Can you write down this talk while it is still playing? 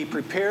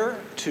Prepare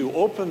to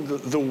open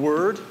the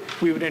Word,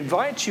 we would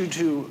invite you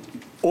to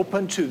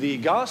open to the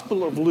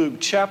Gospel of Luke,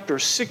 chapter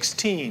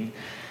 16,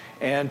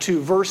 and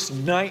to verse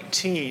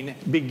 19,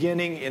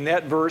 beginning in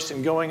that verse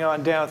and going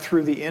on down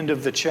through the end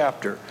of the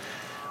chapter.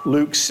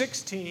 Luke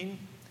 16,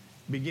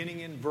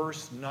 beginning in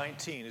verse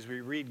 19, as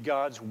we read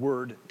God's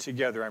Word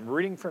together. I'm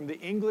reading from the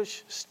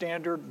English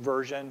Standard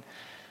Version.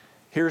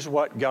 Here's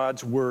what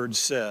God's Word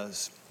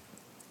says.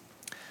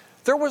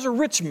 There was a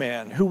rich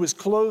man who was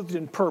clothed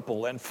in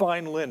purple and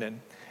fine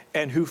linen,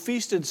 and who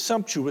feasted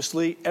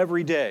sumptuously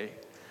every day.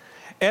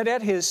 And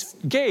at his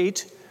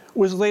gate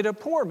was laid a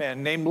poor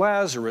man named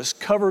Lazarus,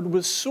 covered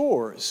with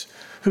sores,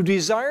 who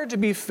desired to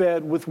be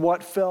fed with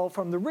what fell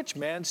from the rich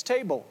man's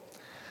table.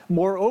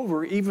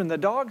 Moreover, even the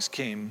dogs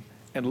came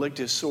and licked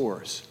his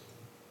sores.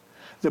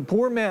 The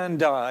poor man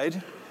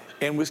died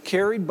and was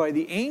carried by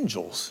the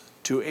angels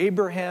to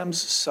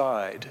Abraham's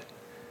side.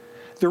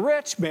 The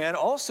rich man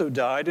also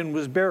died and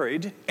was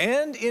buried,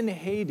 and in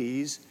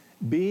Hades,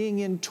 being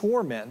in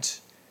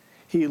torment,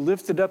 he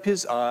lifted up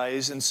his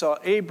eyes and saw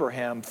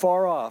Abraham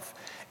far off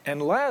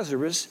and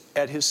Lazarus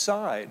at his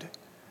side.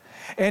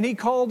 And he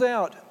called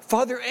out,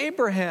 "Father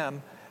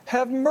Abraham,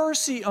 have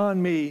mercy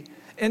on me,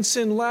 and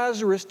send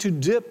Lazarus to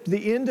dip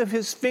the end of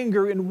his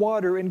finger in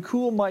water and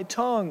cool my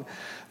tongue,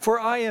 for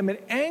I am in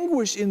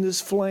anguish in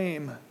this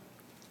flame."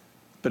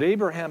 But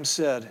Abraham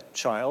said,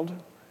 "Child,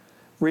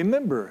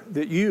 remember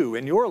that you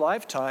in your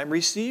lifetime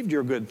received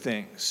your good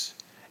things,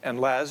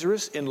 and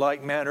Lazarus in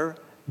like manner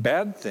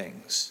bad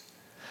things.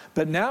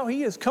 But now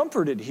he is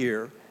comforted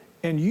here,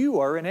 and you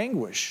are in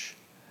anguish.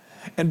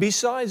 And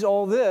besides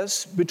all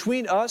this,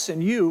 between us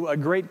and you a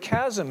great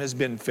chasm has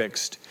been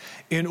fixed,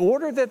 in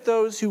order that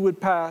those who would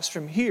pass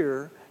from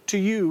here to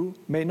you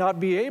may not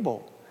be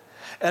able,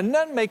 and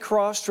none may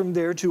cross from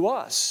there to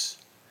us."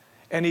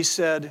 And he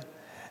said,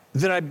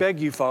 "Then I beg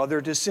you,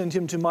 Father, to send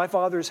him to my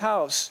father's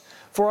house,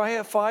 for I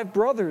have 5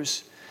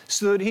 brothers,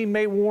 so that he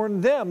may warn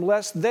them,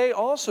 lest they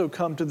also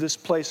come to this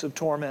place of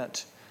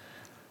torment."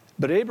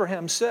 But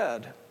Abraham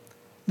said,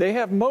 "They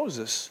have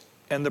Moses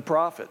and the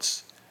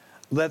prophets.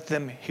 Let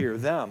them hear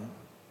them."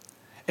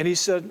 And he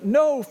said,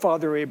 "No,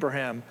 Father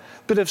Abraham,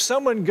 but if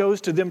someone goes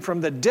to them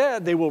from the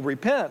dead, they will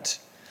repent."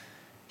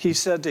 He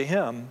said to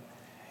him,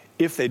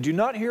 "If they do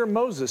not hear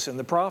Moses and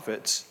the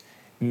prophets,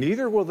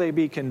 neither will they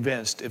be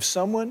convinced if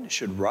someone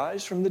should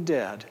rise from the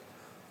dead."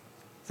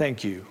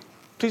 Thank you.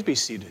 Please be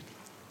seated.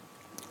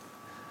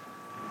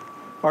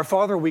 Our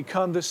Father, we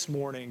come this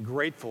morning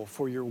grateful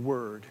for your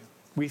word.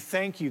 We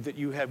thank you that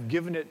you have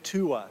given it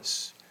to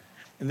us,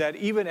 and that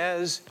even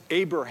as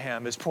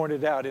Abraham has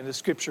pointed out in the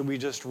scripture we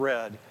just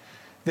read,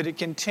 that it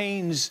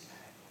contains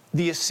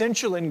the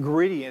essential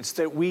ingredients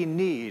that we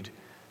need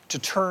to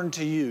turn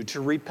to you,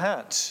 to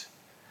repent.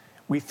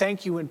 We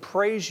thank you and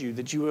praise you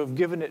that you have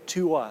given it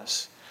to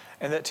us,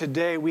 and that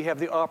today we have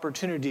the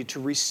opportunity to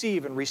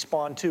receive and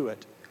respond to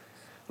it.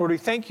 Lord, we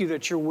thank you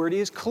that your word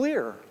is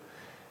clear,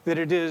 that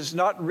it is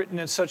not written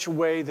in such a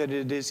way that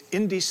it is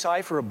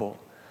indecipherable,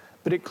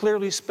 but it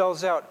clearly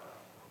spells out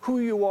who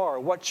you are,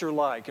 what you're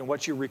like, and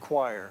what you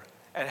require,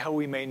 and how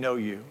we may know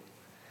you.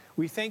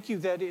 We thank you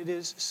that it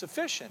is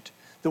sufficient,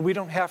 that we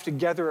don't have to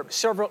gather up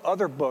several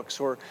other books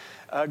or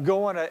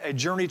go on a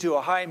journey to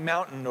a high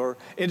mountain or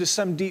into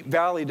some deep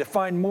valley to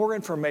find more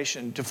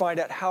information, to find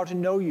out how to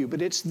know you,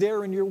 but it's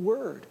there in your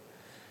word.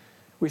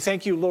 We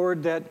thank you,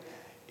 Lord, that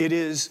it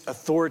is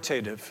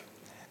authoritative,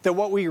 that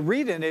what we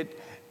read in it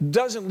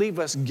doesn't leave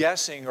us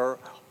guessing or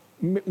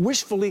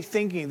wishfully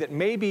thinking that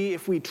maybe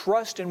if we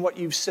trust in what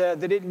you've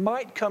said, that it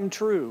might come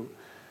true.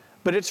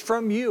 But it's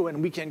from you,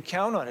 and we can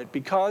count on it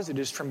because it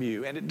is from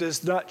you, and it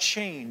does not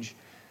change.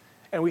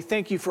 And we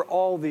thank you for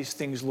all these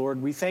things,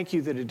 Lord. We thank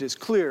you that it is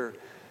clear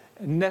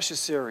and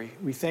necessary.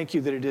 We thank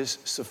you that it is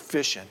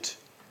sufficient.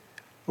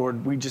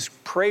 Lord, we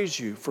just praise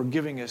you for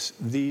giving us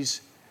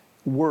these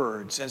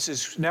words.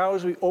 And now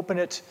as we open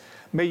it,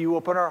 may you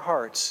open our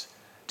hearts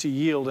to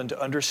yield and to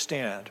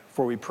understand.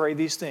 For we pray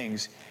these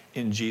things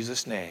in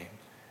Jesus' name.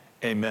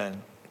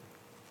 Amen.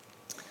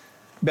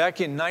 Back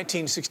in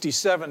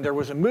 1967, there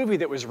was a movie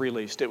that was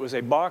released. It was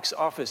a box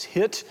office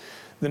hit.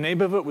 The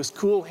name of it was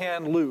Cool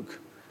Hand Luke.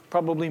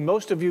 Probably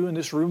most of you in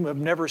this room have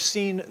never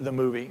seen the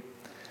movie.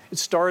 It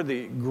starred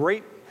the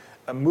great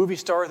movie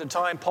star at the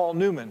time, Paul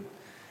Newman.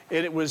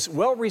 And it was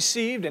well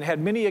received and had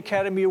many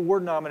Academy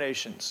Award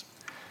nominations.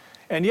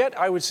 And yet,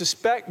 I would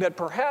suspect that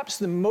perhaps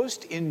the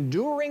most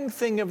enduring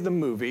thing of the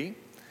movie,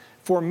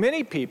 for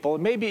many people,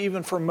 maybe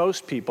even for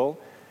most people,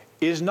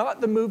 is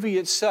not the movie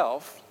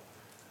itself,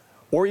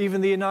 or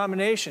even the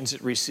nominations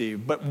it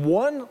received, but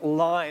one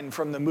line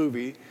from the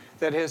movie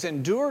that has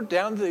endured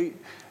down the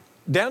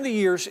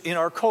years in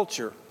our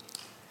culture.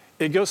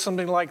 It goes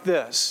something like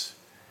this.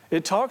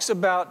 It talks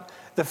about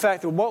the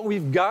fact that what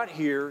we've got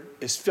here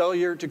is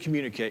failure to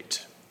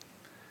communicate.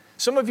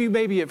 Some of you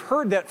maybe have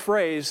heard that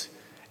phrase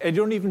and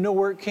don't even know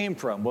where it came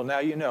from. Well, now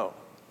you know.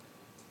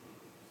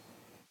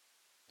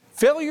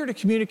 Failure to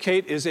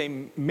communicate is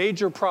a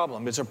major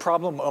problem. It's a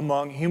problem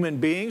among human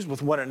beings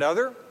with one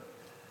another.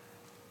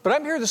 But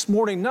I'm here this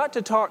morning not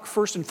to talk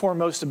first and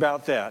foremost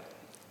about that,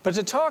 but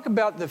to talk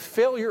about the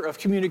failure of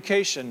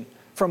communication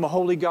from a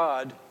holy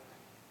God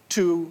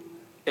to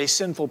a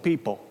sinful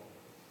people.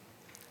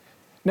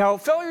 Now,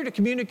 failure to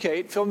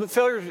communicate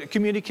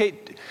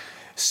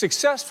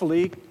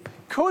successfully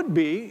could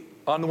be,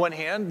 on the one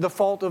hand, the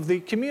fault of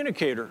the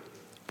communicator.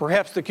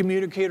 Perhaps the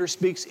communicator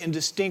speaks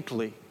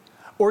indistinctly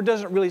or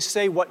doesn't really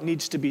say what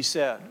needs to be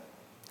said.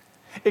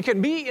 It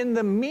can be in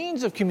the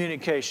means of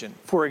communication.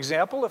 For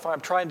example, if I'm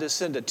trying to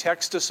send a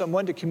text to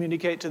someone to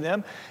communicate to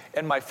them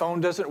and my phone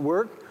doesn't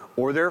work,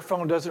 or their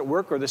phone doesn't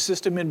work, or the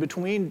system in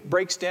between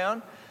breaks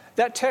down,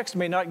 that text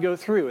may not go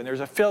through, and there's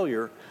a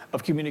failure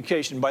of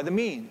communication by the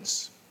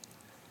means.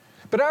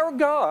 But our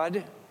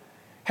God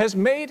has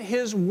made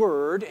His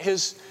Word,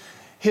 His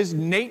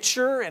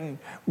nature, and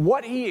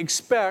what He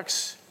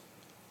expects,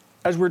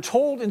 as we're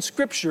told in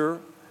Scripture,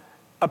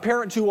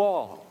 apparent to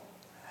all.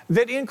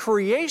 That in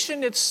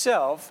creation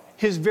itself,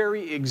 His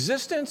very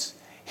existence,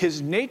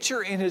 His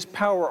nature, and His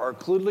power are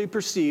clearly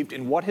perceived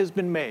in what has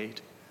been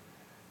made.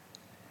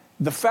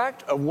 The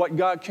fact of what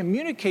God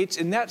communicates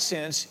in that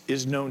sense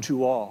is known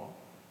to all.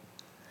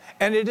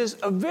 And it is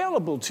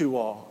available to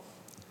all.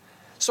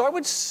 So I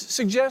would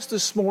suggest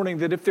this morning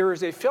that if there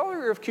is a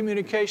failure of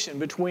communication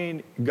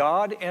between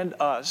God and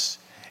us,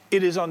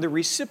 it is on the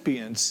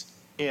recipient's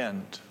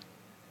end.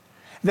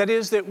 That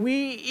is, that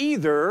we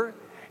either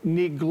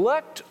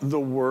neglect the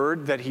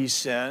word that He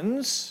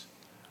sends,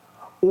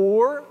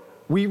 or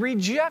we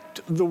reject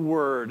the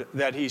word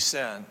that He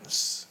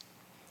sends.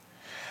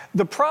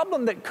 The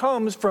problem that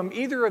comes from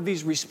either of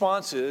these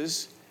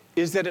responses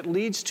is that it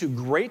leads to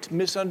great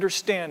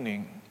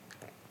misunderstanding.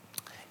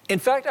 In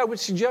fact, I would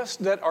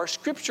suggest that our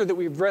scripture that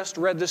we've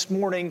read this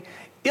morning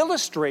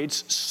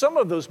illustrates some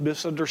of those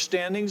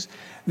misunderstandings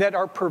that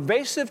are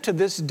pervasive to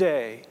this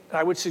day.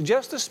 I would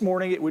suggest this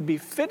morning it would be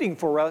fitting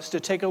for us to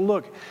take a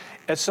look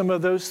at some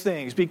of those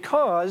things,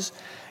 because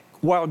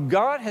while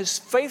God has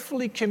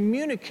faithfully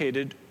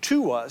communicated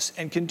to us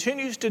and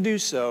continues to do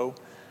so,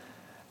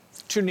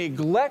 to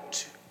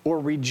neglect or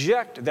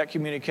reject that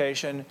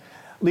communication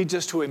leads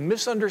us to a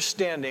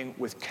misunderstanding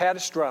with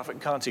catastrophic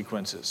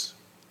consequences.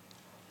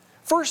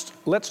 First,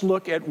 let's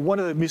look at one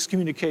of the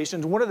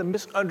miscommunications, one of the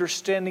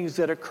misunderstandings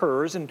that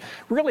occurs, and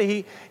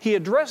really he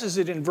addresses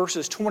it in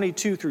verses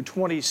 22 through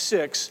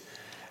 26,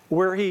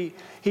 where he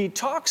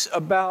talks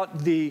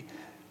about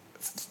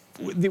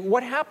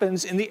what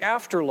happens in the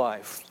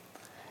afterlife.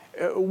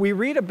 We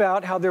read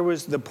about how there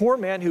was the poor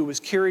man who was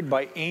carried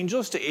by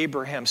angels to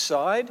Abraham's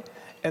side,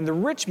 and the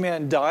rich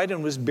man died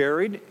and was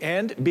buried,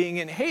 and being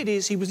in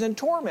Hades, he was in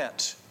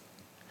torment.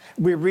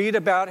 We read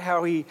about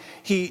how he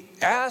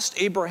asked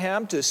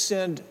Abraham to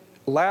send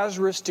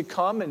Lazarus to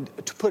come and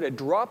to put a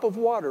drop of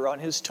water on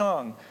his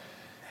tongue.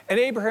 And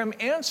Abraham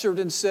answered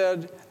and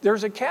said,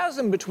 "There's a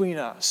chasm between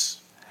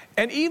us.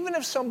 And even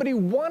if somebody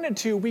wanted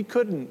to, we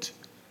couldn't."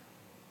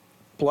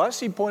 Plus,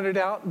 he pointed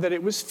out that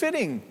it was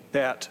fitting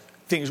that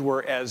things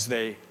were as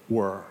they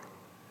were.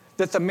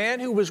 That the man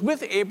who was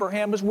with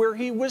Abraham was where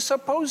he was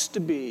supposed to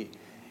be.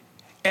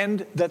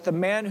 And that the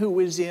man who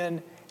was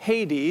in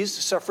Hades,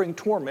 suffering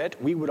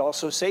torment, we would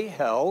also say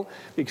hell,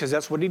 because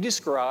that's what he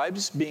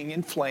describes, being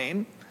in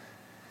flame,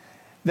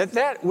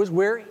 that was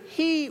where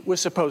he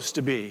was supposed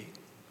to be.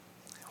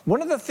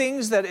 One of the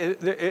things that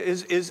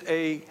is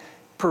a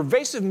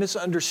pervasive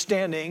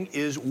misunderstanding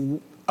is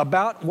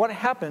about what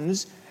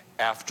happens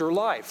after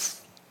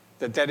life,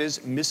 that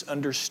is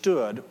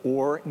misunderstood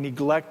or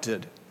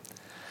neglected.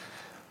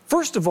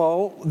 First of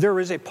all, there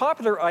is a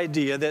popular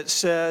idea that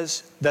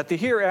says that the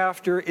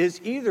hereafter is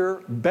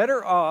either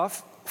better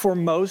off for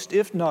most,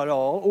 if not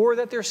all, or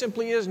that there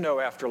simply is no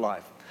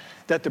afterlife.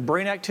 That the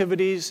brain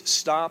activities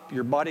stop,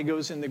 your body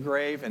goes in the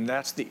grave, and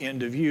that's the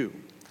end of you.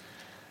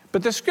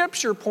 But the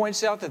scripture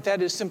points out that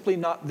that is simply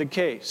not the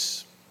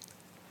case.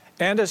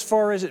 And as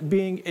far as it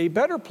being a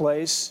better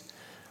place,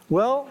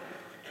 well,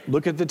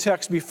 look at the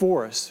text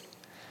before us.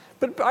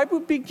 But I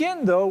would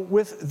begin, though,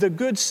 with the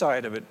good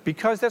side of it,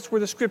 because that's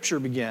where the scripture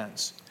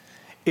begins.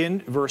 In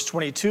verse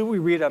 22, we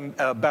read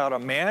about a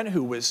man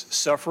who was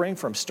suffering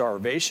from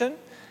starvation,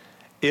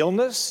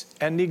 illness,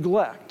 and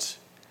neglect.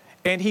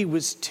 And he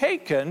was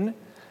taken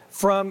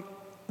from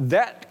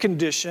that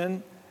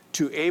condition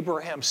to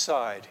Abraham's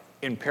side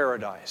in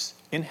paradise,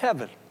 in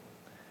heaven.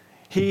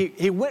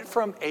 He went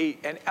from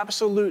an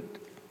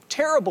absolute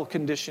terrible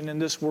condition in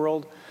this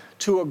world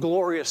to a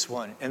glorious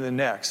one in the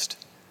next.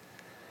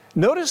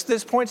 Notice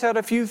this points out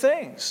a few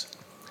things.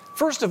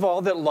 First of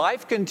all, that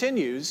life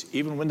continues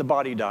even when the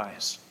body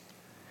dies.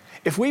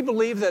 If we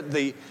believe that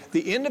the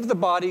end of the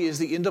body is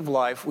the end of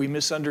life, we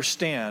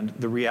misunderstand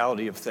the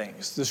reality of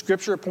things. The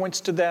scripture points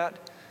to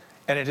that,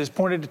 and it has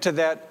pointed to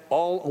that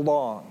all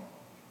along.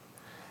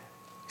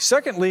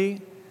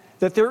 Secondly,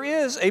 that there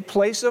is a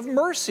place of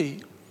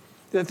mercy.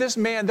 That this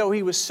man, though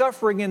he was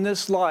suffering in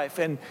this life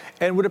and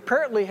would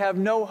apparently have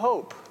no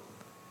hope,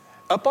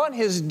 upon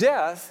his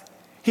death,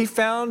 he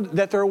found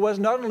that there was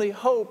not only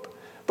hope,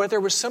 but there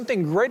was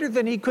something greater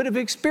than he could have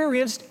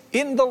experienced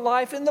in the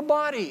life in the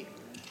body.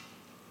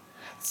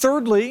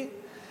 Thirdly,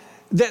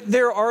 that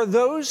there are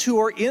those who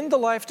are in the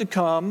life to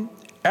come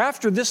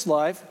after this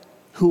life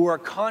who are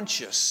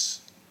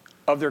conscious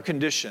of their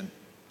condition.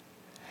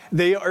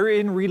 They are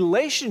in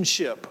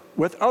relationship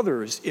with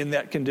others in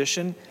that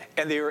condition,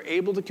 and they are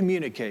able to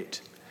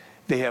communicate.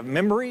 They have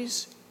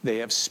memories, they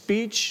have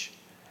speech,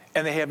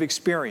 and they have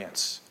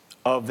experience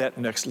of that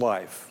next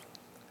life.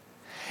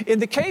 In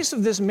the case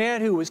of this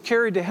man who was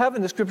carried to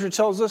heaven, the scripture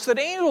tells us that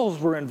angels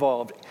were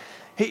involved.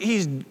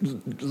 He's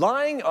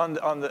lying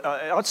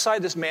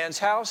outside this man's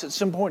house. At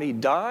some point he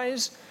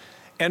dies,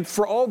 and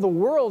for all the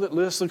world it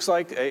looks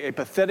like a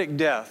pathetic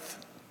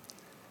death.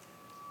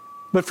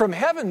 But from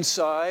heaven's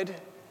side,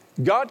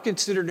 God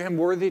considered him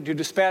worthy to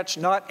dispatch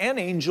not an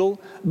angel,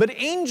 but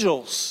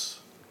angels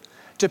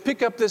to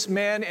pick up this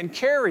man and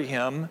carry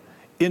him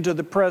into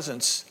the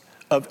presence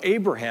of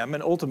Abraham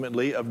and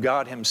ultimately of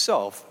God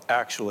himself,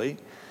 actually.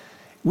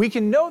 We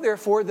can know,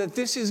 therefore, that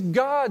this is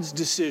God's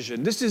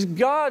decision. This is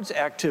God's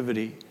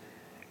activity.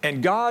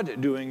 And God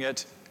doing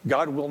it,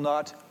 God will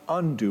not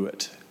undo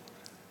it.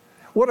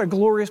 What a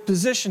glorious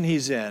position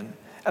he's in.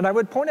 And I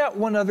would point out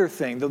one other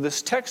thing, though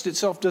this text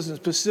itself doesn't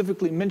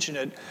specifically mention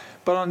it,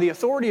 but on the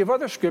authority of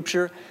other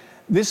scripture,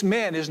 this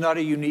man is not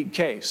a unique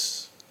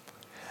case.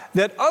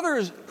 That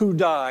others who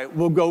die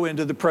will go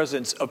into the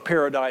presence of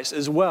paradise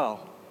as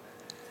well.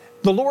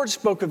 The Lord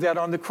spoke of that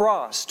on the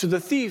cross to the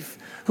thief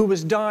who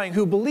was dying,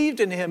 who believed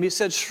in him. He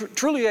said,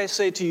 "Truly I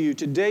say to you,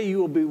 today you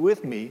will be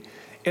with me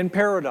in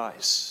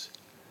paradise."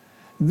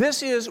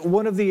 This is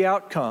one of the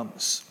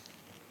outcomes.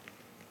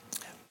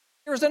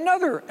 There's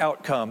another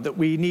outcome that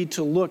we need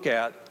to look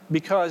at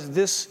because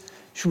this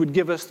would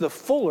give us the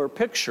fuller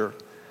picture.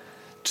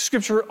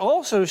 Scripture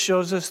also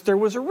shows us there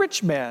was a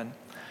rich man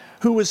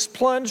who was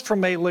plunged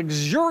from a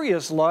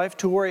luxurious life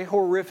to a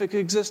horrific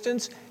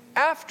existence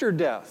after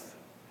death.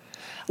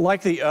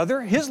 Like the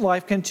other, his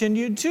life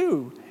continued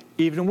too,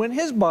 even when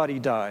his body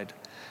died.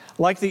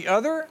 Like the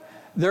other,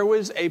 there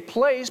was a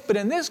place, but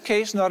in this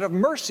case, not of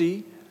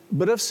mercy,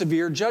 but of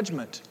severe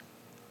judgment.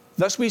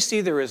 Thus we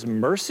see there is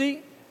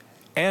mercy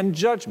and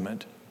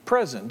judgment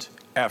present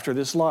after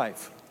this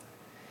life.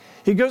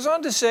 He goes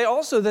on to say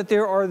also that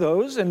there are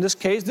those, in this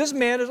case, this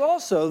man is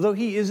also, though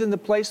he is in the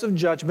place of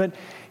judgment,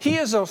 he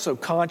is also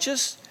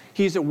conscious,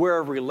 he's aware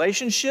of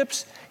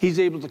relationships, he's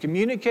able to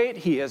communicate,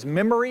 he has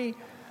memory.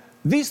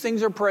 These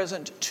things are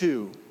present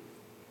too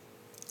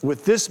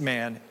with this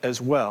man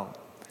as well.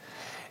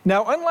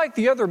 Now, unlike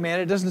the other man,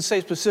 it doesn't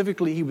say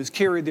specifically he was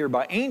carried there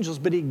by angels,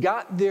 but he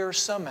got there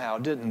somehow,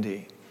 didn't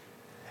he?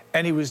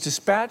 And he was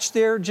dispatched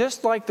there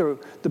just like the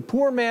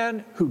poor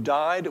man who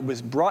died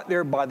was brought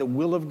there by the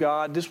will of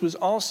God. This was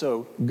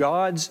also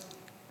God's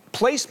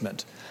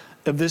placement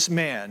of this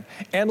man.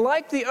 And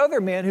like the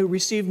other man who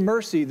received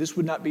mercy, this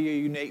would not be a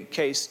unique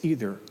case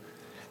either.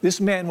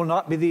 This man will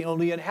not be the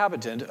only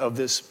inhabitant of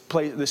this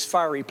place, this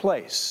fiery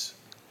place.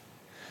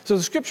 So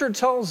the scripture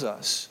tells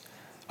us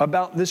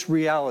about this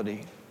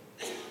reality.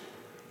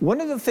 One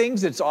of the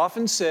things that's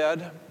often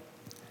said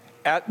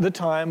at the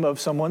time of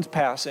someone's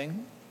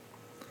passing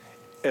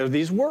are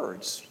these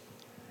words.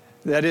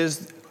 That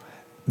is,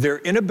 they're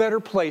in a better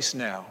place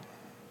now,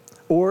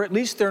 or at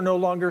least they're no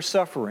longer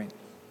suffering.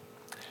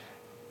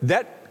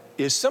 That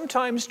is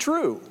sometimes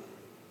true.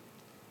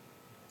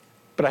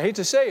 But I hate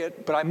to say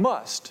it, but I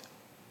must.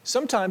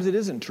 Sometimes it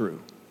isn't true.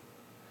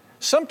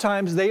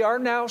 Sometimes they are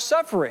now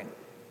suffering.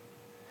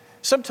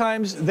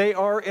 Sometimes they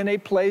are in a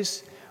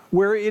place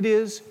where it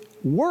is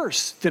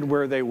worse than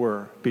where they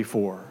were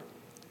before,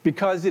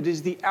 because it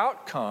is the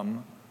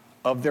outcome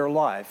of their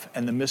life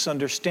and the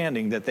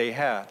misunderstanding that they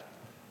had.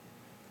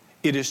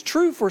 It is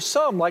true for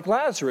some, like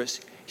Lazarus,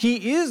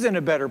 he is in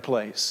a better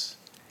place.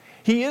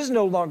 He is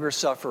no longer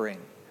suffering,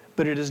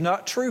 but it is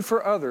not true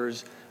for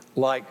others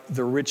like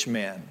the rich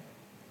man.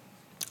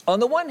 On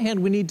the one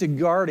hand, we need to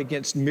guard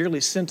against merely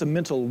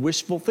sentimental,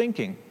 wishful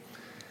thinking.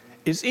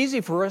 It's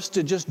easy for us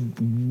to just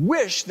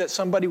wish that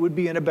somebody would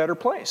be in a better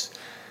place.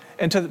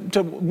 And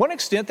to one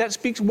extent, that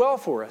speaks well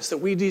for us, that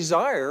we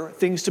desire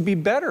things to be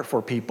better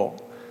for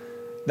people.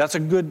 That's a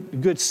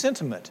good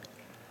sentiment.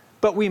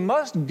 But we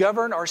must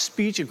govern our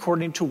speech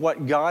according to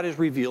what God has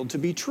revealed to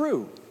be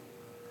true.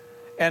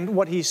 And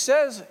what he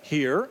says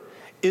here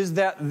is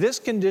that this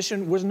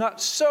condition was not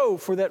so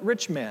for that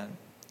rich man.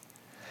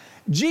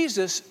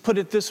 Jesus put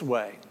it this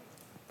way,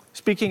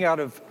 speaking out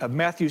of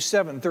Matthew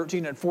 7,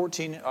 13 and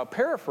 14, I'll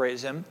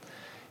paraphrase him.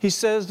 He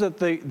says that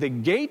the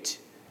gate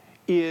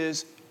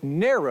is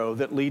narrow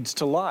that leads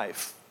to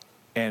life,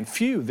 and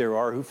few there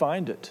are who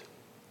find it.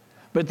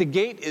 But the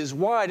gate is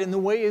wide, and the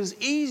way is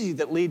easy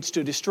that leads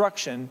to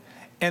destruction,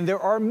 and there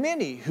are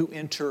many who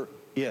enter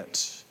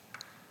it.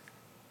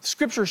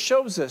 Scripture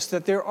shows us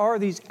that there are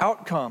these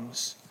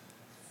outcomes,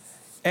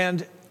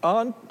 and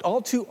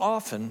all too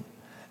often,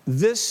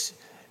 this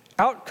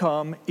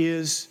outcome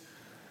is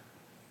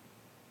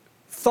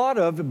thought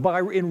of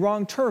in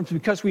wrong terms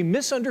because we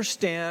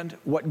misunderstand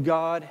what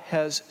God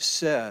has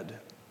said.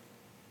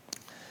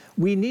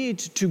 We need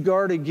to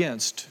guard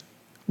against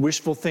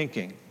wishful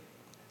thinking.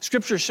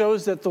 Scripture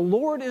shows that the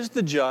Lord is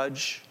the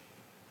judge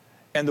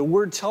And the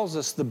word tells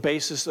us the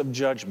basis of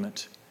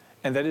judgment.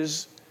 And that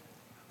is,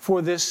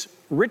 for this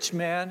rich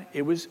man,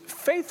 it was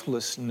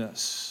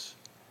faithlessness.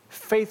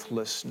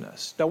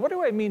 Faithlessness. Now, what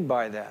do I mean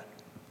by that?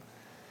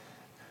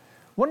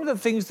 One of the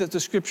things that the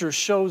scripture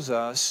shows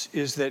us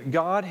is that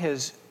God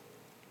has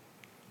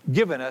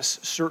given us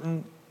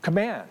certain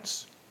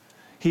commands.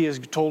 He has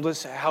told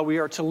us how we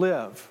are to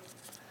live.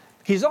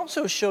 He's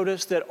also showed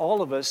us that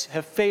all of us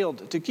have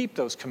failed to keep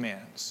those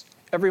commands,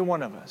 every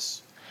one of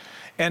us.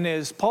 And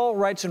as Paul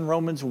writes in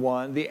Romans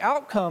 1, the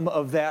outcome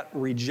of that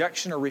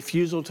rejection or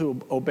refusal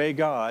to obey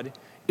God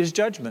is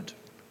judgment.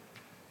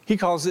 He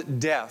calls it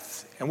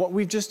death. And what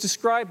we've just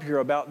described here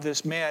about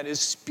this man is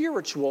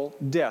spiritual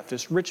death,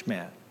 this rich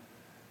man.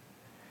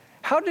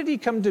 How did he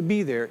come to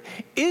be there?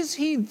 Is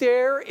he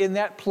there in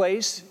that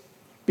place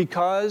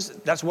because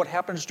that's what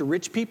happens to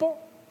rich people?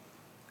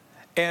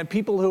 And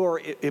people who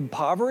are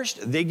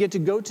impoverished, they get to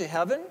go to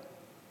heaven?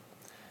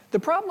 The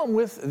problem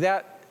with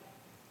that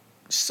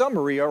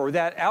summary or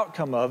that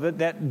outcome of it,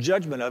 that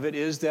judgment of it,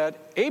 is that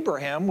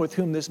Abraham, with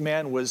whom this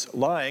man was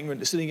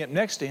lying, sitting up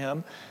next to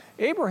him,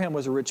 Abraham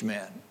was a rich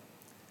man.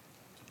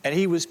 And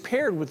he was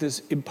paired with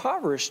this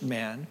impoverished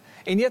man,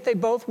 and yet they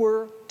both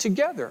were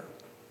together.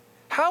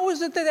 How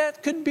is it that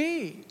that could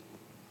be?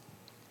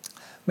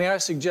 May I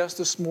suggest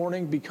this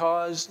morning,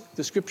 because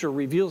the scripture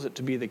reveals it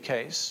to be the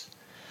case,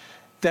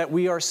 that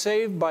we are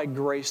saved by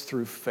grace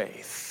through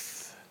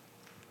faith.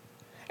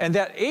 And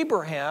that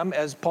Abraham,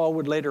 as Paul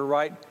would later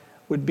write,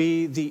 would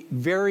be the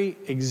very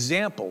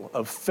example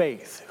of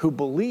faith, who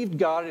believed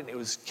God and it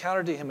was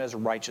counted to him as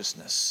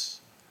righteousness.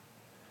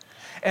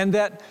 And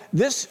that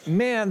this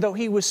man, though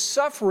he was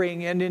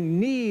suffering and in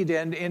need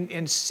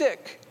and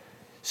sick,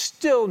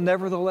 still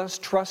nevertheless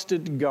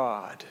trusted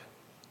God.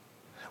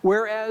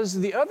 Whereas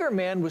the other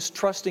man was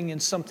trusting in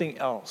something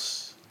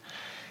else.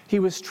 He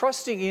was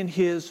trusting in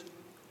his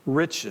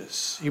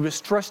riches. He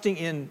was trusting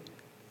in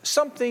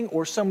something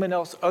or someone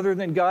else other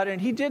than God, and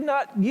he did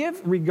not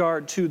give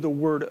regard to the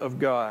word of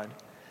God.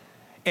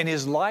 And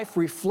his life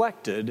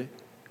reflected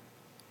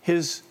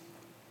his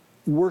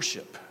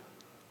worship.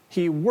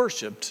 He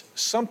worshiped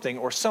something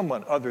or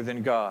someone other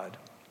than God.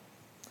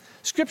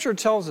 Scripture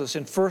tells us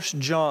in 1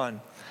 John,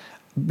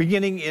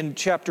 beginning in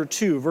chapter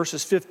 2,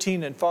 verses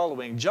 15 and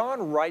following,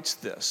 John writes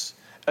this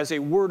as a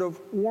word of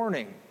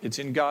warning. It's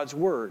in God's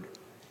word.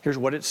 Here's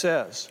what it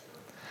says.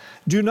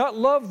 Do not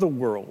love the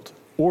world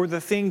or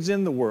the things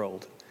in the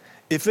world.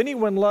 If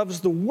anyone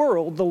loves the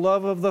world, the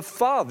love of the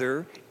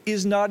Father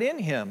is not in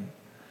him.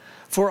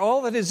 For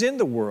all that is in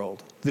the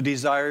world, the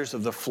desires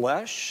of the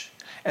flesh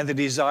and the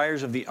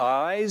desires of the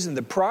eyes and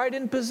the pride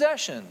in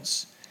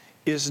possessions,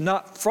 is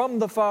not from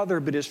the Father,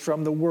 but is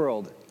from the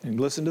world. And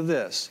listen to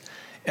this.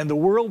 And the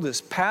world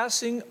is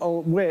passing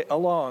away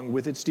along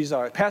with its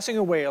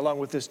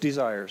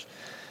desires.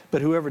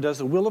 But whoever does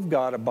the will of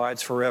God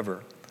abides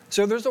forever.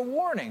 So there's a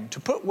warning to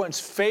put one's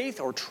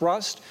faith or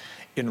trust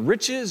in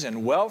riches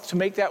and wealth, to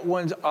make that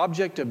one's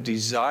object of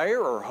desire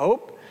or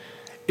hope,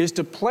 is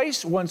to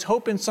place one's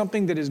hope in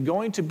something that is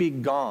going to be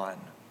gone.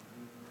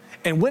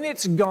 And when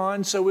it's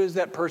gone, so is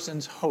that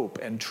person's hope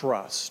and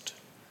trust.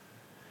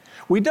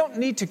 We don't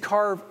need to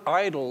carve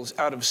idols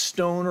out of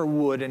stone or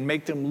wood and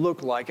make them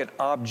look like an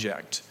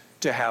object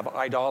to have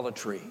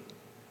idolatry.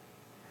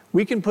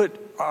 We can put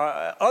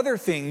other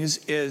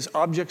things as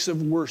objects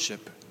of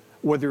worship,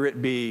 whether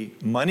it be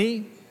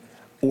money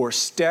or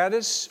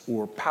status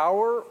or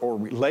power or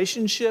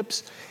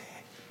relationships.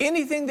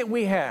 Anything that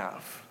we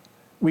have,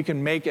 we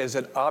can make as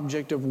an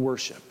object of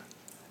worship.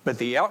 But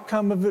the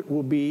outcome of it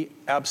will be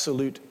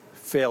absolute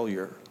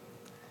failure.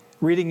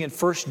 Reading in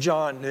 1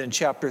 John in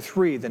chapter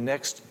 3, the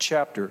next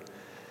chapter,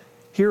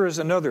 here is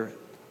another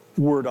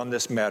word on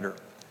this matter.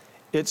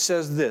 It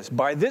says this,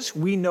 by this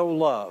we know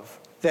love,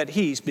 that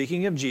he,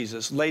 speaking of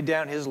Jesus, laid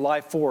down his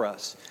life for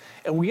us.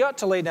 And we ought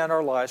to lay down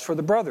our lives for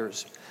the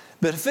brothers.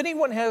 But if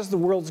anyone has the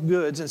world's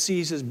goods and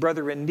sees his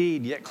brother in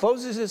need, yet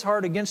closes his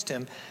heart against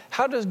him,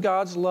 how does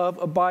God's love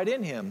abide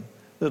in him?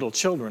 Little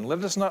children,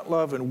 let us not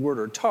love in word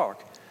or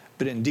talk,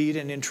 but in deed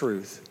and in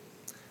truth.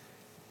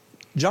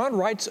 John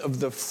writes of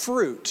the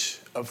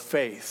fruit of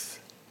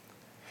faith.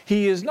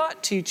 He is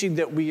not teaching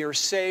that we are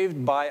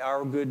saved by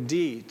our good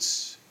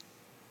deeds,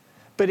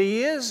 but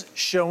he is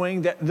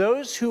showing that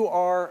those who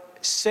are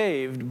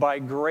saved by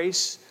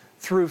grace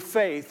through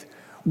faith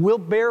will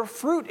bear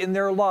fruit in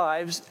their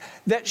lives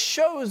that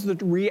shows the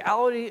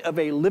reality of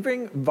a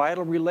living,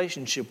 vital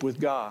relationship with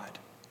God.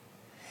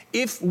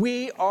 If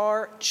we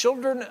are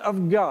children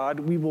of God,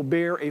 we will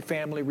bear a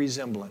family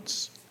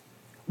resemblance.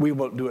 We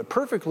won't do it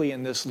perfectly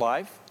in this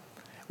life.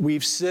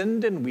 We've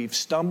sinned and we've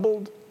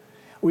stumbled.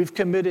 We've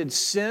committed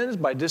sins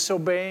by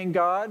disobeying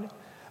God,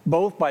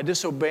 both by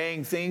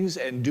disobeying things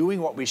and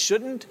doing what we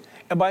shouldn't,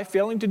 and by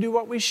failing to do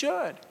what we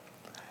should.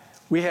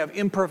 We have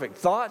imperfect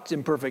thoughts,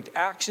 imperfect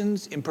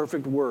actions,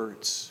 imperfect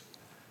words.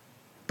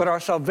 But our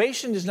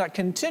salvation is not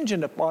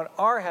contingent upon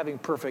our having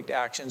perfect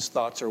actions,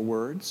 thoughts, or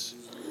words,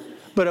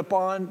 but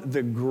upon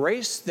the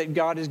grace that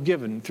God has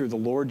given through the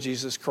Lord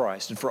Jesus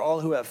Christ. And for all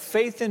who have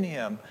faith in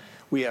him,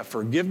 we have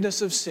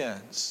forgiveness of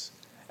sins,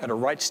 and a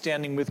right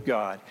standing with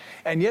God.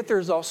 And yet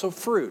there's also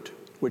fruit,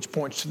 which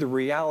points to the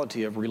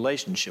reality of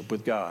relationship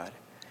with God.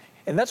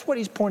 And that's what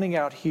he's pointing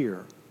out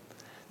here.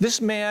 This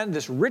man,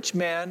 this rich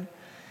man,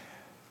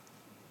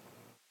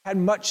 had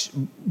much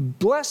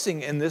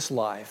blessing in this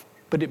life,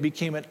 but it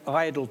became an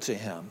idol to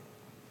him.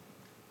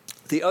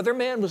 The other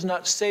man was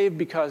not saved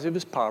because of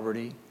his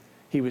poverty.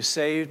 He was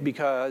saved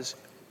because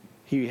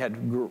he had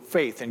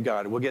faith in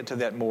God. We'll get to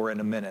that more in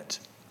a minute.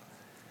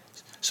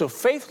 So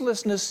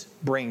faithlessness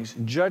brings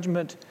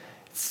judgment.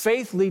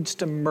 Faith leads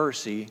to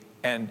mercy,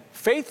 and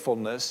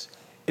faithfulness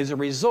is a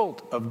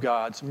result of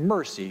God's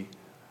mercy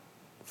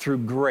through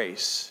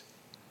grace,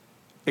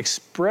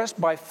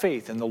 expressed by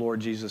faith in the Lord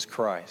Jesus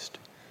Christ.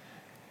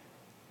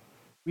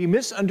 We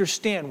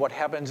misunderstand what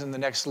happens in the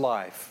next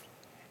life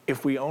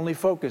if we only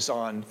focus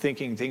on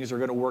thinking things are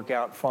going to work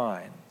out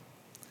fine.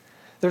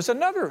 There's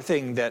another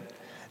thing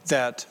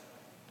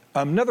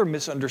another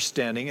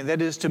misunderstanding, and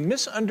that is to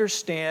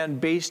misunderstand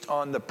based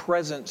on the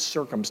present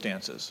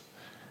circumstances.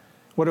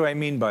 What do I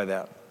mean by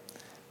that?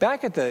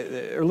 Back at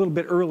a little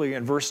bit earlier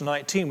in verse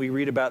 19, we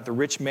read about the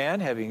rich man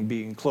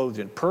being clothed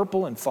in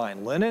purple and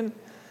fine linen.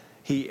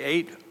 He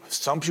ate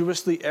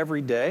sumptuously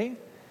every day.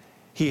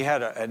 He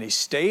had an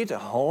estate, a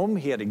home,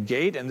 he had a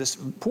gate, and this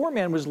poor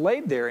man was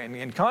laid there. And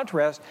in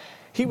contrast,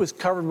 he was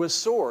covered with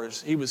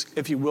sores. He was,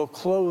 if you will,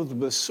 clothed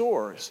with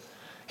sores.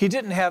 He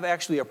didn't have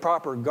actually a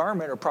proper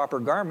garment or proper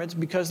garments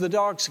because the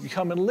dogs could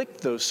come and lick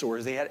those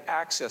sores. They had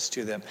access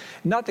to them.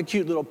 Not the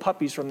cute little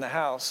puppies from the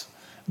house,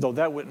 though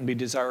that wouldn't be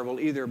desirable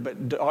either,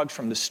 but dogs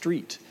from the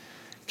street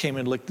came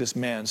and licked this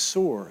man's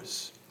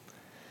sores.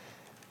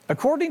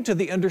 According to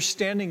the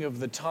understanding of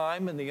the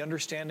time and the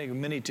understanding of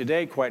many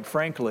today, quite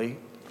frankly,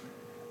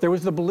 there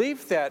was the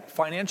belief that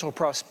financial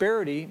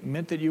prosperity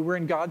meant that you were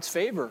in God's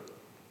favor,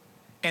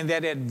 and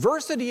that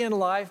adversity in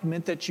life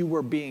meant that you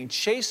were being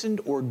chastened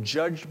or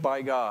judged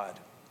by God.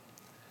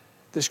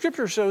 The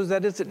scripture shows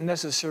that isn't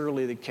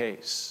necessarily the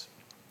case.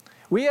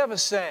 We have a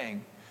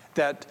saying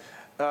that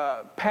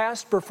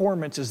past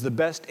performance is the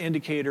best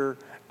indicator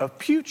of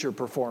future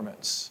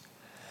performance.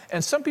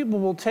 And some people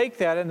will take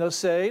that and they'll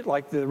say,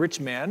 like the rich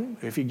man,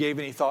 if he gave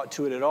any thought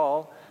to it at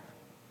all,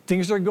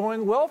 things are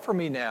going well for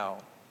me now.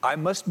 I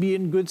must be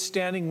in good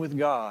standing with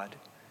God.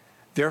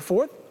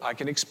 Therefore, I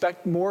can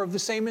expect more of the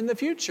same in the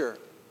future.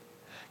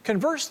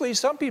 Conversely,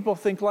 some people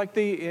think like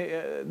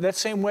that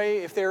same way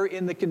if they're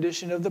in the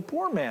condition of the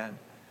poor man.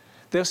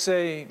 They'll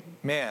say,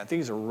 man,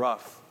 things are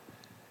rough.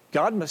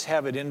 God must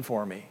have it in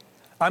for me.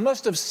 I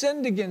must have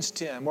sinned against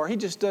him, or he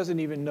just doesn't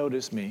even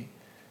notice me,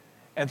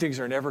 and things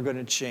are never going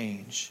to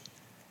change.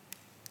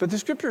 But the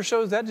scripture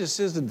shows that just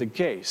isn't the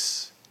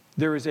case.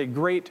 There is a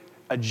great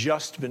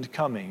adjustment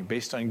coming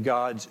based on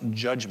God's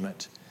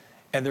judgment,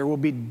 and there will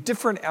be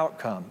different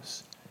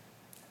outcomes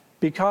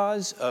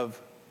because of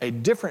a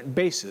different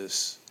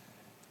basis.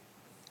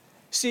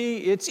 See,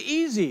 it's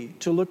easy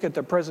to look at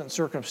the present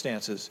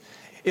circumstances.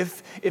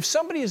 If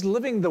somebody is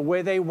living the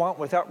way they want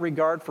without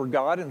regard for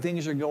God and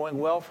things are going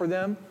well for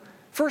them,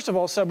 first of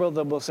all, some of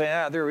them will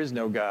say, there is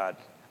no God.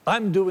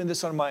 I'm doing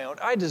this on my own.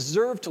 I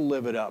deserve to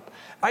live it up.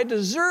 I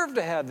deserve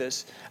to have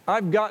this.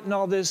 I've gotten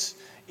all this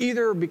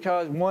either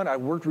because, one,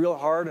 I've worked real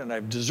hard and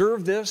I've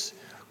deserved this,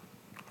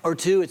 or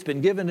two, it's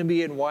been given to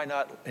me, and why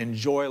not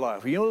enjoy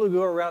life? You only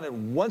go around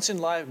and once in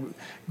life,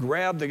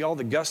 grab all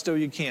the gusto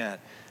you can.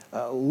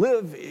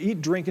 Live,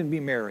 eat, drink, and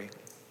be merry.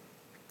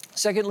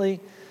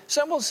 Secondly,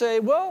 some will say,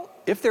 well,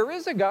 if there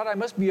is a God, I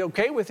must be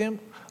okay with him.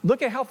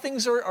 Look at how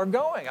things are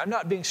going. I'm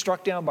not being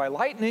struck down by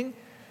lightning,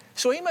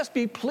 so he must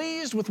be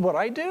pleased with what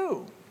I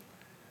do.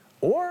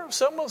 Or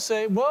some will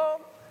say,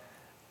 well,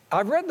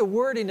 I've read the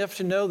word enough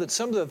to know that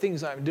some of the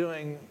things I'm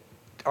doing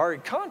are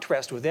in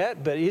contrast with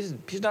that, but he's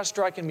not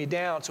striking me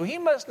down, so he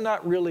must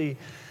not really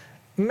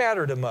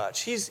matter too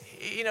much. He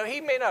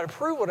may not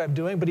approve what I'm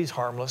doing, but he's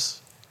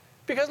harmless.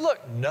 Because look,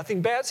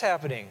 nothing bad's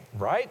happening,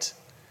 right?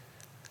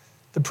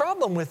 The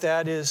problem with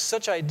that is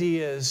such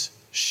ideas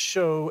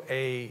show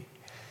an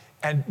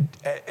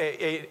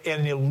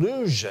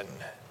illusion,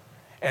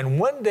 and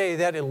one day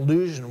that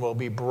illusion will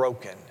be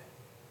broken.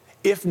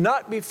 If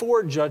not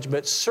before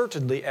judgment,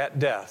 certainly at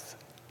death.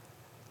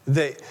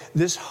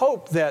 This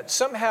hope that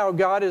somehow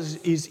God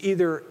is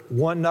either,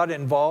 one, not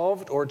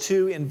involved, or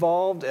two,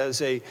 involved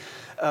as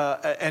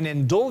an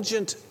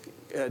indulgent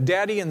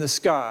daddy in the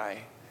sky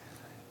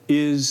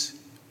is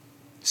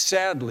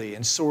sadly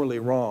and sorely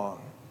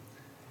wrong.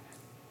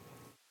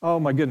 Oh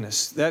my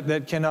goodness,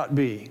 that cannot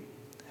be.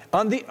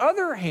 On the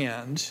other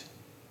hand,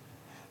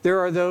 there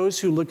are those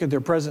who look at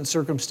their present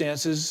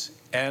circumstances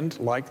and,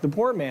 like the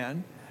poor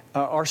man,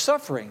 are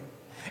suffering.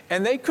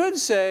 And they could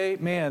say,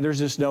 man, there's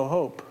just no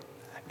hope.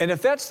 And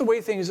if that's the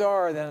way things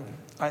are, then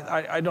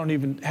I don't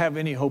even have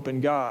any hope in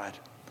God.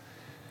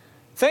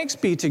 Thanks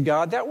be to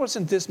God, that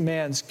wasn't this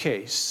man's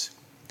case.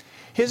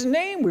 His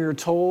name, we are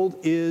told,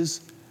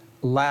 is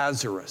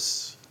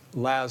Lazarus.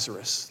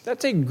 Lazarus.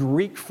 That's a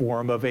Greek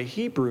form of a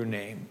Hebrew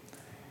name,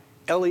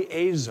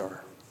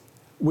 Eleazar,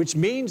 which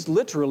means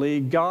literally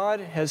God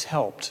has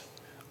helped,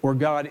 or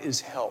God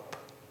is help.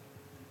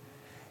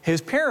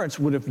 His parents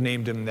would have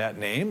named him that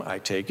name, I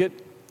take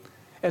it.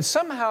 And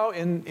somehow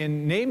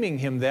in naming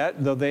him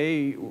that, though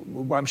they,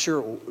 I'm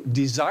sure,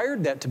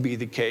 desired that to be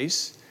the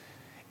case,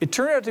 it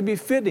turned out to be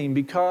fitting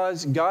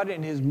because God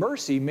in his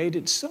mercy made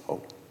it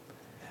so.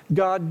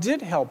 God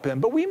did help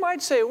him. But we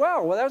might say,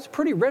 wow, well, that was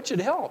pretty wretched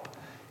help.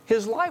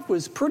 His life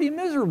was pretty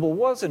miserable,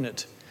 wasn't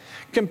it?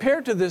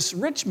 Compared to this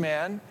rich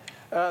man,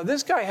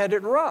 this guy had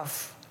it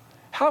rough.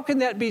 How can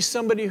that be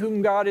somebody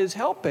whom God is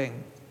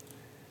helping?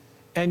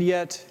 And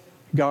yet,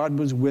 God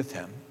was with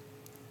him.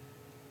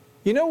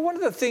 You know, one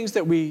of the things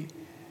that we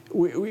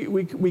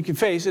can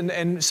face,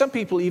 and some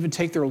people even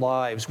take their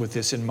lives with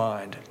this in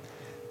mind.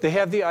 They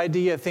have the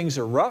idea things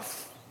are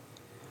rough.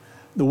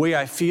 The way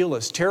I feel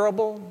is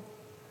terrible.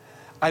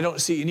 I don't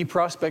see any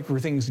prospect for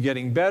things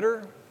getting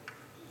better.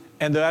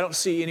 And I don't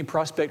see any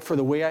prospect for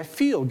the way I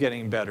feel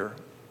getting better.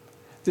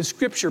 The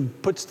scripture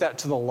puts that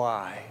to the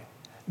lie.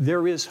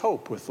 There is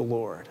hope with the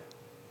Lord.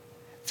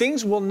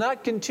 Things will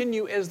not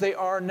continue as they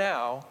are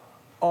now,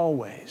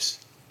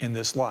 always in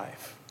this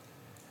life.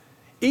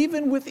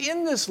 Even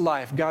within this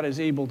life, God is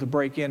able to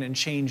break in and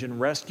change and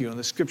rescue, and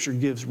the scripture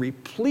gives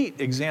replete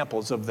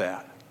examples of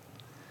that.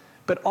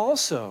 But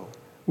also,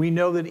 we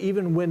know that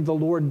even when the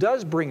Lord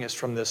does bring us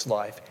from this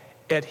life,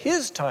 at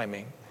his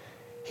timing,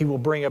 he will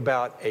bring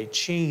about a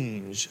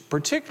change,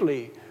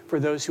 particularly for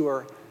those who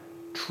are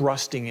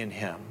trusting in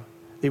him.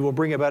 They will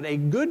bring about a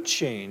good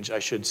change, I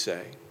should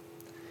say.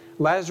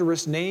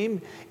 Lazarus'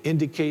 name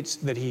indicates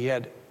that he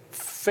had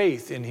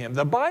faith in him.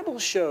 The Bible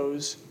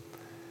shows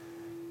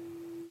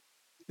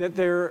that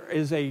there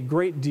is a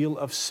great deal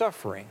of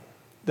suffering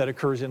that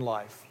occurs in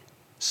life.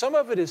 Some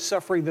of it is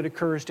suffering that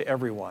occurs to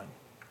everyone.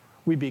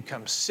 We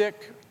become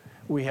sick.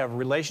 We have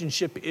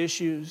relationship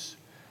issues.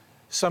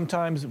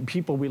 Sometimes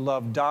people we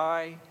love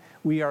die.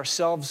 We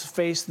ourselves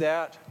face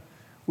that.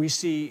 We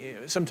see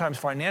sometimes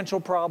financial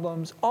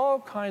problems, all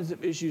kinds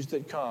of issues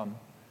that come.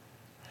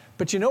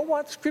 But you know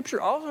what? Scripture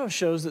also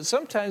shows that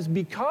sometimes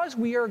because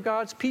we are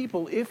God's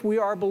people, if we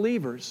are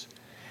believers,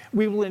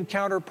 we will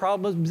encounter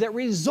problems that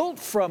result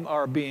from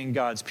our being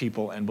God's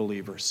people and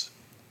believers.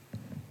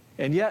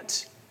 And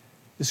yet,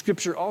 the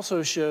scripture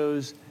also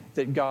shows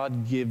that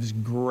God gives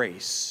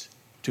grace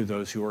to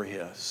those who are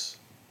his.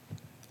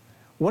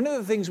 One of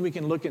the things we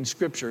can look in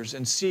scriptures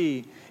and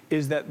see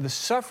is that the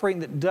suffering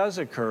that does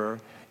occur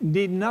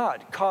need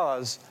not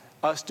cause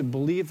us to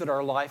believe that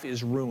our life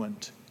is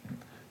ruined.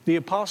 The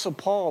Apostle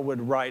Paul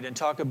would write and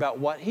talk about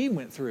what he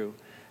went through,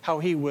 how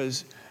he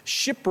was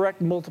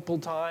shipwrecked multiple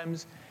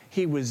times,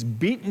 he was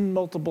beaten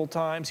multiple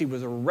times, he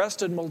was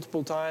arrested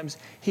multiple times,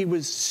 he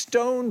was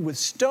stoned with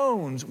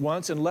stones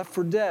once and left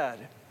for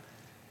dead.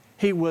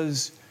 He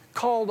was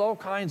called all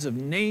kinds of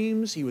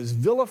names, he was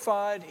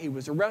vilified, he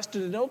was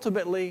arrested, and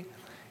ultimately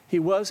he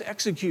was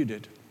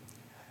executed.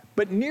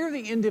 But near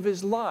the end of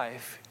his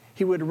life,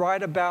 he would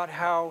write about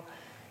how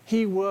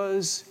he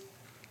was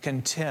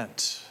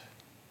content.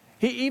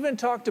 He even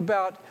talked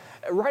about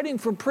writing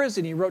from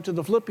prison. He wrote to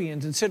the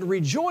Philippians and said,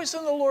 "Rejoice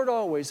in the Lord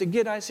always."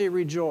 Again, I say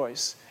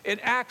rejoice. In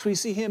Acts, we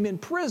see him in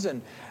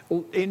prison,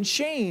 in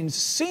chains,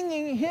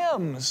 singing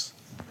hymns.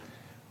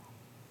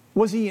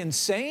 Was he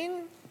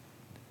insane?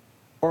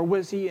 Or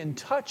was he in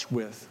touch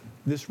with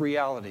this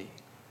reality?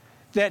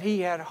 That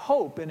he had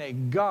hope in a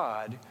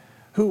God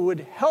who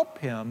would help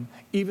him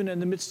even in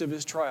the midst of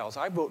his trials.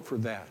 I vote for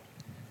that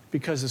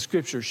because the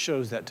scripture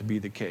shows that to be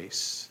the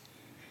case.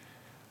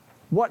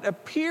 What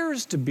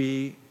appears to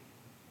be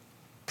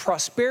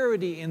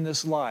prosperity in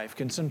this life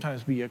can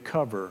sometimes be a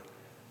cover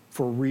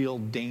for real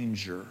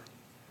danger.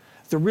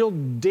 The real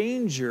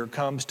danger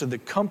comes to the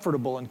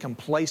comfortable and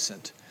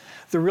complacent.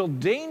 The real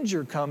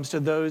danger comes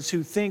to those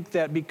who think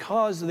that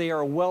because they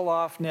are well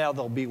off now,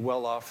 they'll be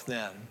well off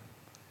then.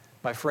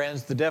 My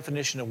friends, the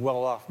definition of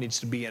well off needs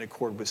to be in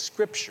accord with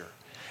Scripture.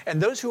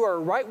 And those who are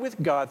right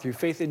with God through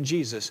faith in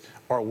Jesus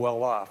are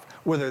well off,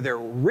 whether they're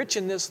rich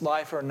in this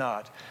life or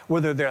not,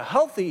 whether they're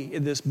healthy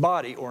in this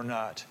body or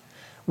not,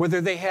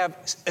 whether they have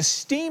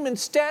esteem and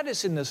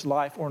status in this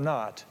life or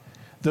not.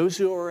 Those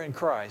who are in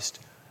Christ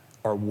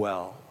are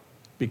well,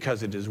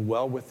 because it is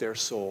well with their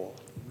soul.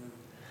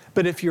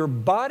 But if your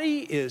body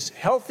is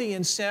healthy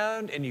and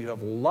sound and you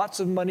have lots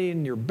of money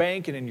in your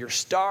bank and in your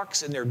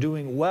stocks and they're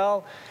doing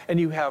well and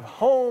you have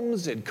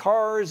homes and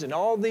cars and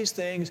all these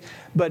things,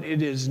 but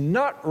it is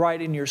not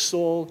right in your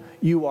soul,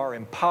 you are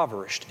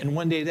impoverished. And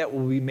one day that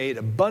will be made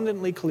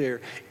abundantly clear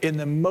in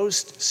the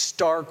most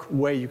stark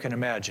way you can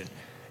imagine.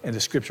 And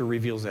the scripture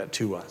reveals that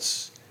to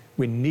us.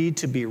 We need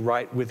to be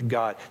right with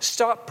God.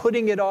 Stop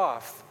putting it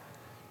off.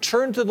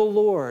 Turn to the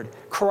Lord.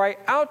 Cry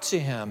out to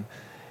him.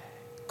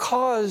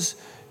 Cause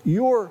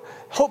your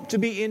hope to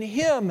be in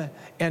him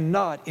and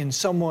not in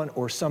someone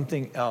or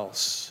something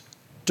else.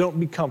 Don't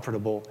be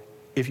comfortable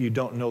if you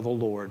don't know the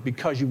Lord,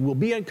 because you will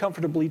be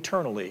uncomfortable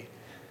eternally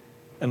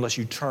unless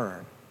you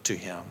turn to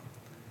him.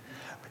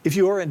 If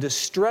you are in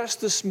distress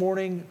this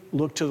morning,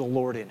 look to the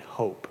Lord in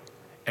hope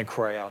and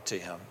cry out to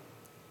him.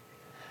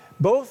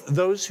 Both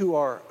those who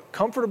are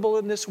comfortable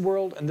in this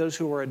world and those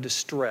who are in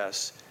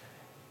distress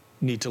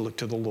need to look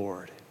to the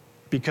Lord.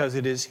 because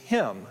it is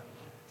him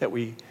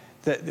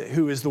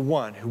who is the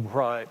one who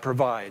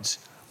provides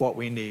what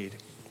we need.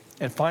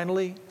 And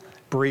finally,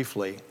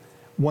 briefly,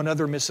 one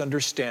other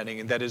misunderstanding,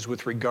 and that is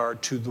with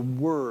regard to the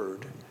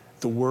word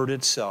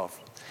itself.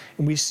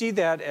 And we see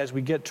that as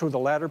we get to the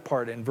latter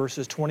part in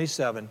verses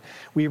 27.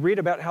 We read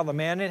about how the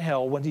man in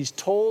hell, when he's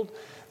told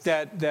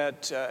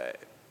that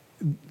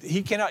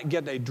he cannot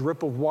get a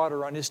drip of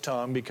water on his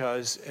tongue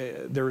because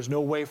there is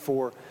no way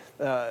for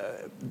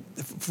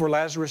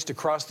Lazarus to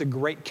cross the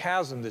great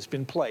chasm that's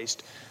been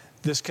placed.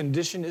 This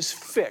condition is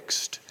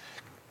fixed.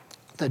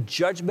 The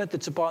judgment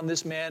that's upon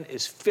this man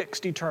is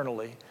fixed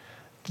eternally.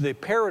 The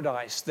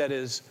paradise that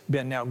has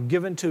been now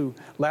given to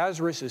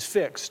Lazarus is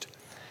fixed.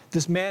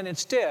 This man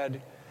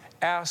instead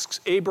asks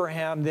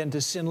Abraham then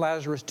to send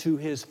Lazarus to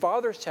his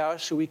father's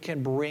house so he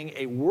can bring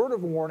a word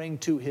of warning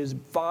to his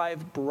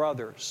 5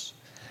 brothers.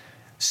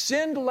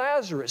 Send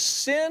Lazarus,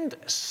 send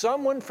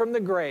someone from the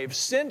grave,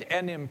 send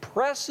an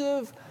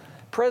impressive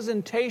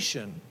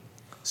presentation,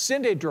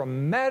 send a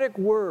dramatic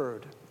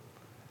word.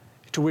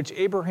 To which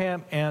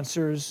Abraham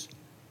answers,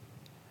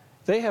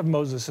 they have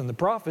Moses and the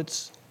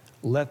prophets,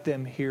 let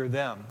them hear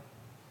them.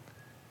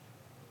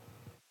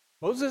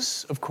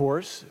 Moses, of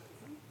course,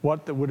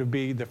 what would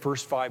be the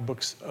first 5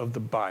 books of the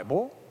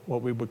Bible,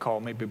 what we would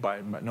call maybe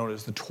known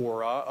as the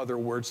Torah, other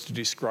words to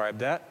describe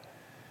that.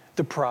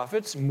 The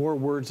prophets, more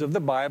words of the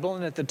Bible.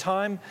 And at the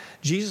time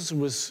Jesus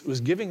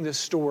was giving this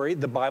story,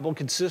 the Bible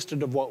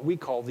consisted of what we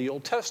call the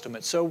Old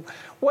Testament. So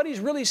what he's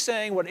really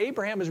saying, what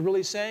Abraham is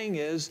really saying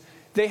is,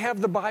 they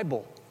have the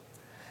Bible.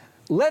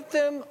 Let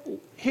them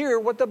hear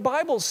what the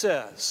Bible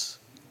says.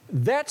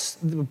 That's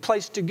the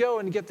place to go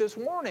and get this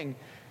warning.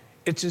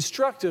 It's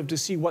instructive to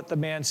see what the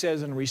man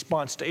says in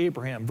response to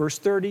Abraham. Verse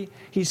 30,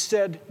 he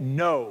said,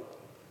 no,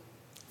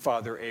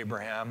 Father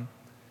Abraham.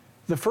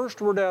 The first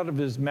word out of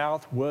his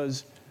mouth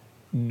was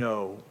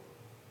no.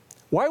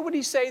 Why would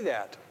he say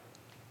that?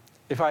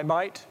 If I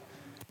might,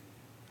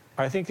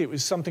 I think it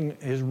was something,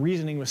 his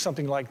reasoning was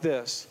something like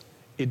this.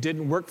 It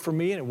didn't work for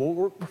me and it won't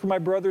work for my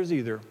brothers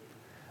either.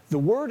 The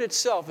word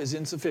itself is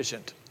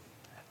insufficient.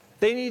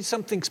 They need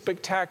something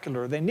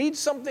spectacular. They need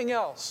something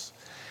else.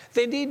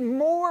 They need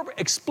more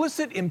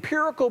explicit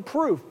empirical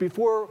proof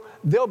before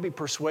they'll be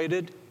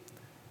persuaded.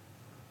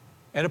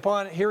 And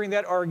upon hearing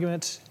that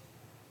argument,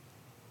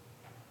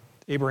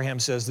 Abraham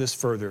says this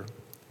further.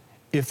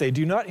 If they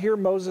do not hear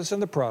Moses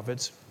and the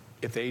prophets,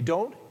 if they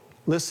don't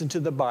listen to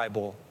the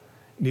Bible,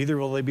 neither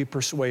will they be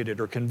persuaded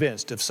or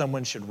convinced if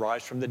someone should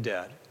rise from the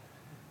dead.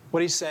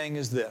 What he's saying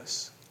is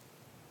this.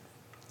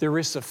 There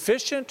is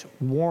sufficient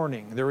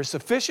warning, there is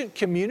sufficient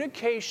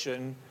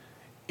communication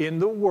in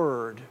the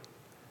Word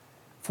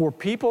for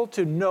people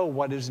to know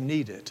what is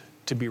needed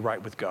to be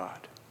right with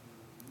God.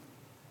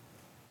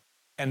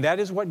 And that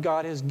is what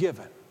God has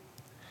given.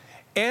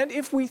 And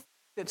if we think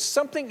that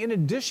something in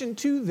addition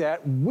to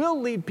that will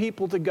lead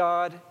people to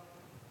God,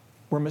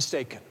 we're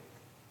mistaken.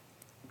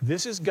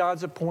 This is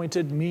God's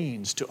appointed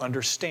means to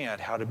understand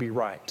how to be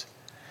right.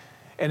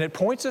 And it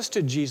points us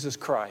to Jesus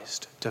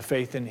Christ, to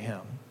faith in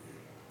Him.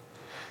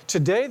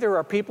 Today there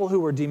are people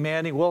who are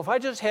demanding, well, if I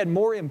just had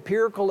more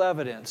empirical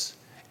evidence,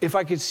 if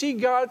I could see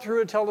God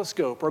through a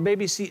telescope or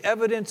maybe see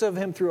evidence of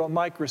Him through a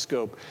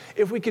microscope,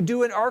 if we could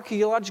do an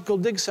archaeological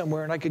dig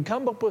somewhere and I could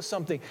come up with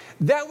something,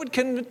 that would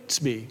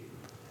convince me.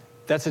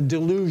 That's a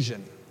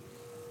delusion.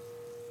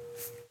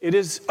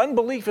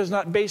 Unbelief is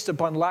not based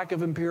upon lack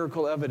of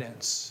empirical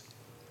evidence.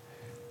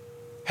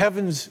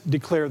 Heavens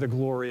declare the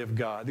glory of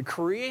God. The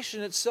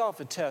creation itself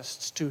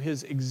attests to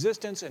His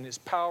existence and His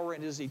power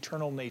and His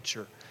eternal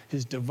nature,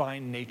 His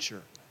divine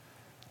nature.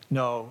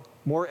 No,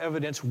 more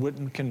evidence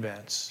wouldn't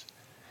convince.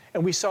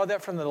 And we saw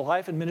that from the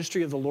life and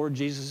ministry of the Lord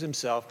Jesus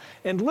Himself,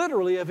 and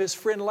literally of His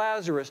friend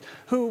Lazarus,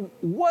 who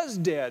was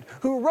dead,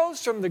 who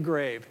rose from the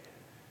grave.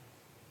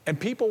 And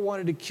people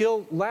wanted to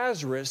kill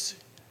Lazarus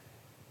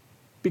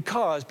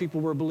because people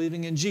were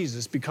believing in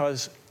Jesus,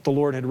 because the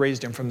Lord had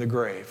raised him from the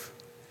grave.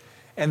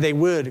 And they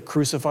would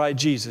crucify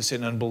Jesus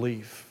in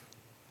unbelief.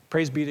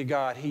 Praise be to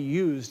God, He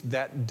used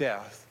that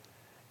death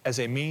as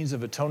a means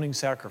of atoning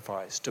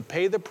sacrifice to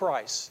pay the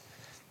price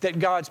that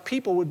God's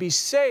people would be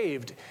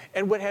saved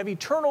and would have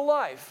eternal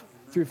life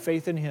through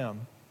faith in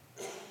Him.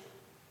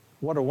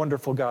 What a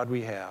wonderful God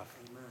we have.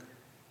 Amen.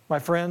 My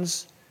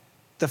friends,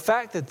 the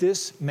fact that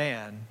this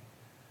man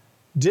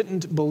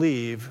didn't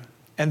believe,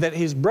 and that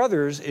his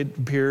brothers, it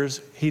appears,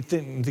 he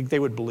didn't think they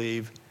would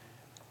believe,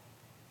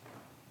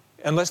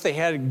 unless they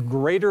had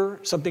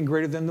something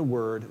greater than the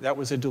Word, that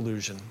was a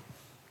delusion.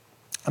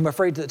 I'm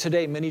afraid that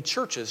today many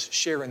churches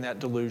share in that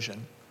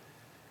delusion.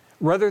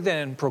 Rather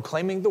than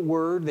proclaiming the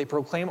Word, they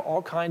proclaim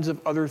all kinds of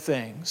other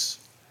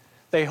things.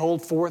 They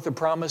hold forth the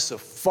promise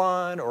of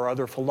fun or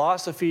other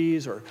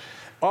philosophies or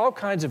all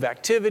kinds of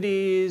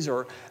activities,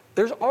 or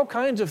there's all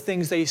kinds of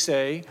things they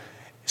say.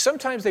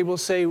 Sometimes they will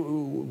say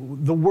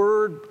the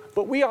Word,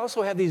 but we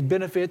also have these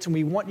benefits and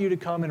we want you to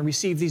come and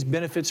receive these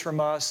benefits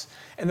from us.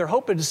 And they're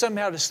hoping to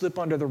somehow to slip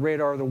under the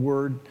radar of the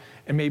Word,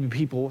 and maybe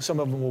some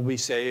of them will be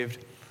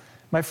saved.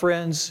 My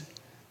friends,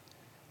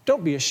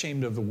 don't be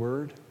ashamed of the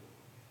Word.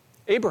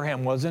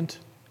 Abraham wasn't.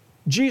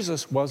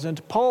 Jesus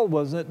wasn't. Paul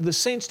wasn't. The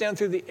saints down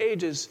through the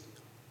ages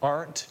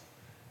aren't.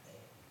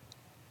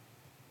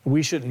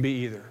 We shouldn't be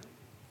either.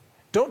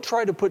 Don't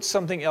try to put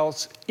something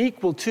else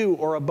equal to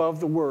or above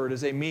the Word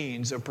as a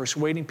means of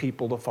persuading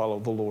people to follow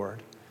the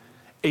Lord.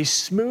 A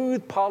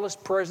smooth,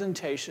 polished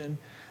presentation,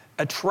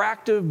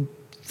 attractive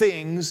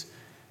things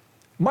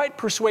might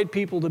persuade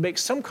people to make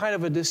some kind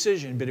of a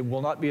decision, but it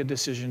will not be a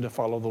decision to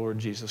follow the Lord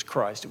Jesus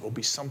Christ. It will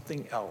be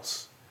something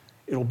else.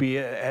 It will be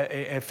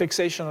a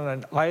fixation on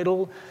an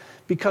idol,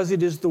 because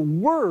it is the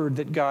Word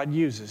that God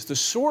uses. The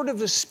sword of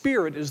the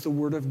Spirit is the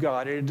Word of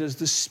God. And it is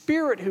the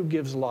Spirit who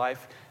gives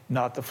life,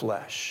 not the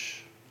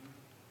flesh.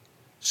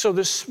 So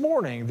this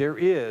morning, there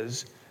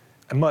is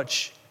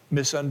much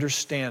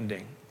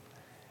misunderstanding.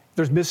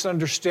 There's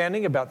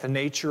misunderstanding about the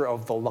nature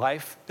of the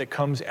life that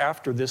comes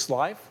after this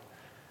life.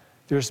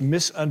 There's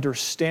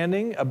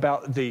misunderstanding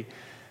about the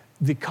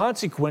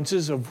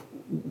consequences of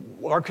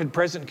our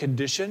present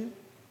condition.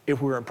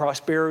 If we're in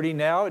prosperity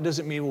now, it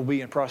doesn't mean we'll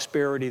be in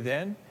prosperity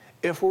then.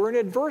 If we're in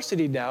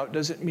adversity now, it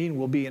doesn't mean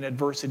we'll be in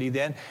adversity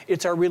then.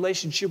 It's our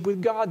relationship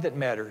with God that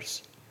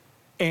matters.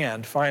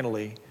 And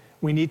finally,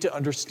 we need to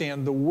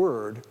understand the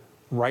Word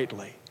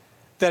rightly.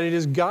 That it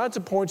is God's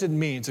appointed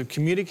means of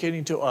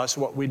communicating to us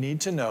what we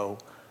need to know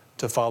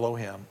to follow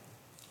Him.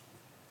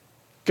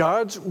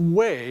 God's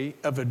way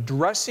of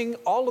addressing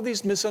all of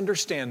these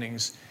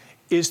misunderstandings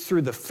is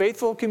through the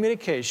faithful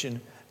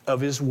communication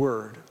of His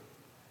Word.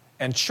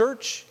 And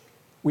church,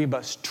 we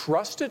must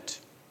trust it,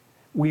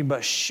 we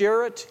must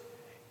share it,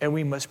 and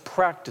we must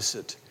practice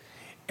it.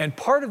 And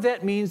part of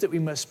that means that we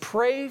must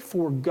pray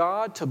for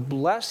God to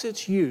bless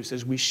its use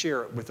as we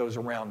share it with those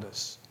around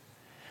us.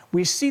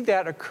 We see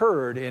that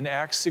occurred in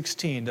Acts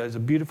 16. There's a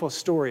beautiful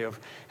story of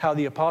how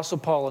the Apostle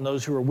Paul and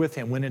those who were with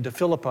him went into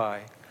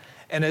Philippi.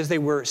 And as they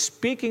were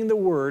speaking the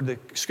word, the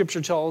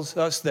scripture tells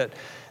us that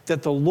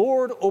the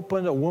Lord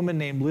opened a woman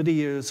named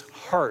Lydia's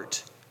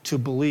heart to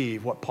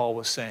believe what Paul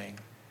was saying.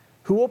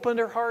 Who opened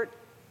her heart?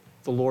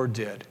 The Lord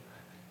did.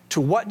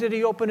 To what did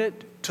He open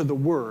it? To the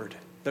word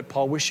that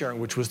Paul was sharing,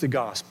 which was the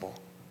gospel.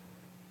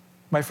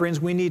 My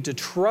friends, we need to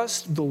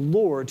trust the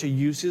Lord to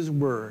use His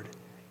word.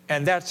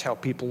 And that's how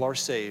people are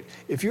saved.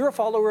 If you're a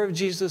follower of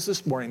Jesus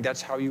this morning,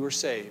 that's how you are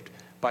saved.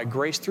 By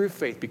grace through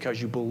faith,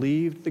 because you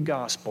believed the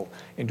gospel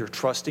and you're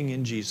trusting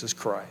in Jesus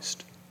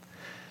Christ.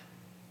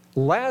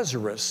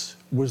 Lazarus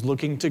was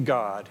looking to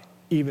God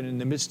even in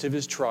the midst of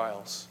his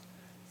trials.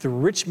 The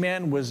rich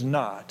man was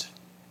not,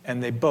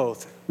 and they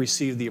both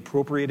received the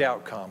appropriate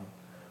outcome.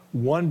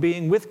 One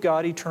being with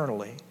God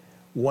eternally,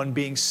 one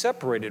being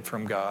separated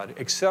from God,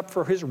 except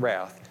for His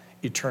wrath,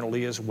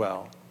 eternally as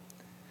well.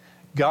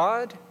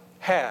 God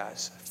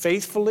has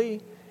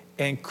faithfully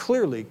and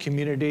clearly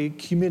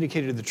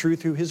communicated the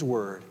truth through His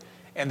word,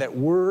 and that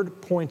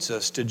word points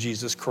us to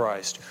Jesus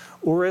Christ.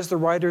 Or as the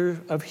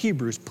writer of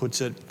Hebrews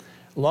puts it,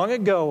 long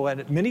ago and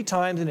at many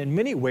times and in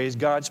many ways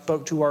God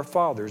spoke to our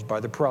fathers by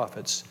the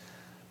prophets,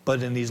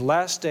 but in these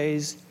last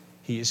days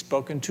He has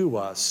spoken to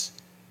us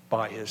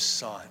by His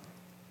Son.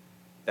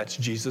 That's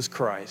Jesus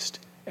Christ,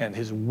 and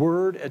His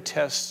word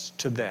attests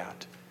to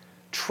that.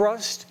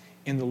 Trust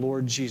in the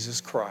Lord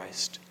Jesus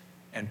Christ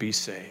and be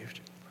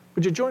saved.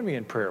 Would you join me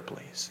in prayer,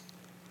 please?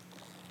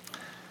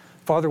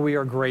 Father, we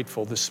are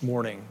grateful this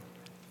morning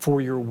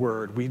for your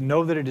word. We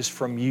know that it is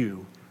from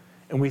you,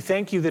 and we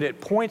thank you that it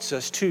points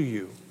us to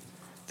you,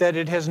 that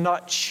it has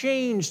not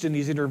changed in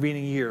these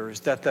intervening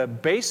years, that the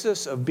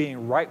basis of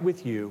being right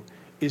with you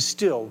is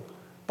still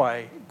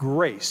by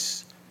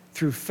grace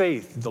through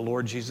faith in the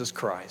Lord Jesus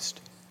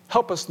Christ.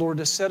 Help us, Lord,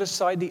 to set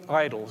aside the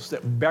idols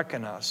that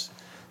beckon us,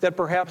 that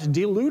perhaps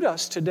delude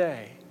us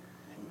today,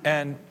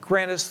 and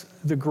grant us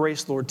the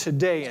grace, Lord,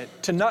 today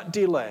to not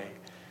delay,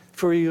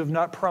 for you have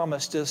not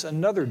promised us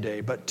another day,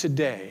 but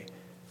today,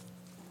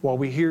 while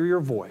we hear your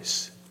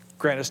voice,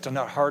 grant us to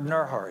not harden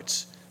our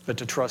hearts, but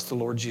to trust the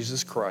Lord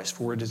Jesus Christ,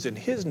 for it is in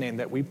His name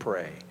that we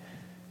pray.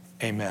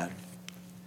 Amen.